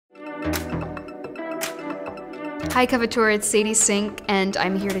Hi Coveteur, it's Sadie Sink, and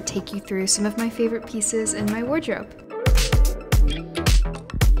I'm here to take you through some of my favorite pieces in my wardrobe.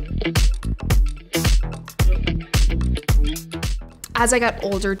 As I got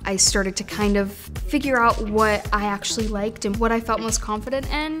older, I started to kind of figure out what I actually liked and what I felt most confident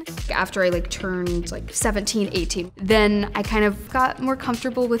in. After I turned 17, 18, then I kind of got more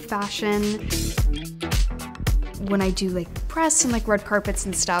comfortable with fashion. When I do press and red carpets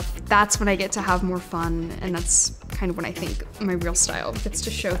and stuff, that's when I get to have more fun, and that's kind of when I think my real style gets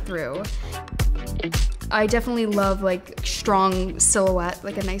to show through. I definitely love strong silhouette,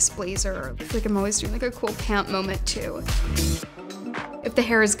 like a nice blazer. I feel like I'm always doing a cool pant moment too. If the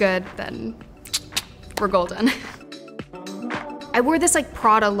hair is good, then we're golden. I wore this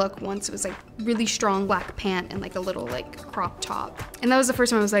Prada look once. It was really strong black pant and a little crop top. And that was the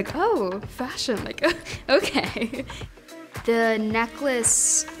first time I was oh, fashion, okay. The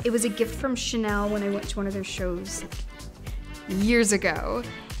necklace, it was a gift from Chanel when I went to one of their shows years ago.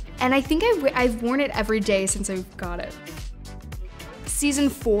 And I think I've worn it every day since I got it. Season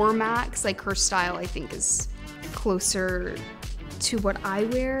 4 Max, her style I think is closer to what I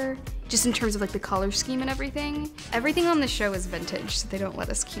wear, just in terms of the color scheme and everything. Everything on the show is vintage, so they don't let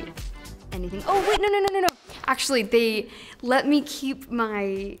us keep anything. Oh wait, no. Actually, they let me keep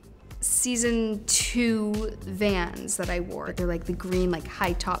my season 2 Vans that I wore. They're the green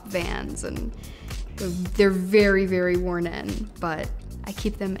high top Vans, and they're very, very worn in, but I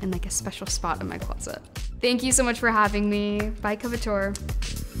keep them in a special spot in my closet. Thank you so much for having me. Bye, Coveteur.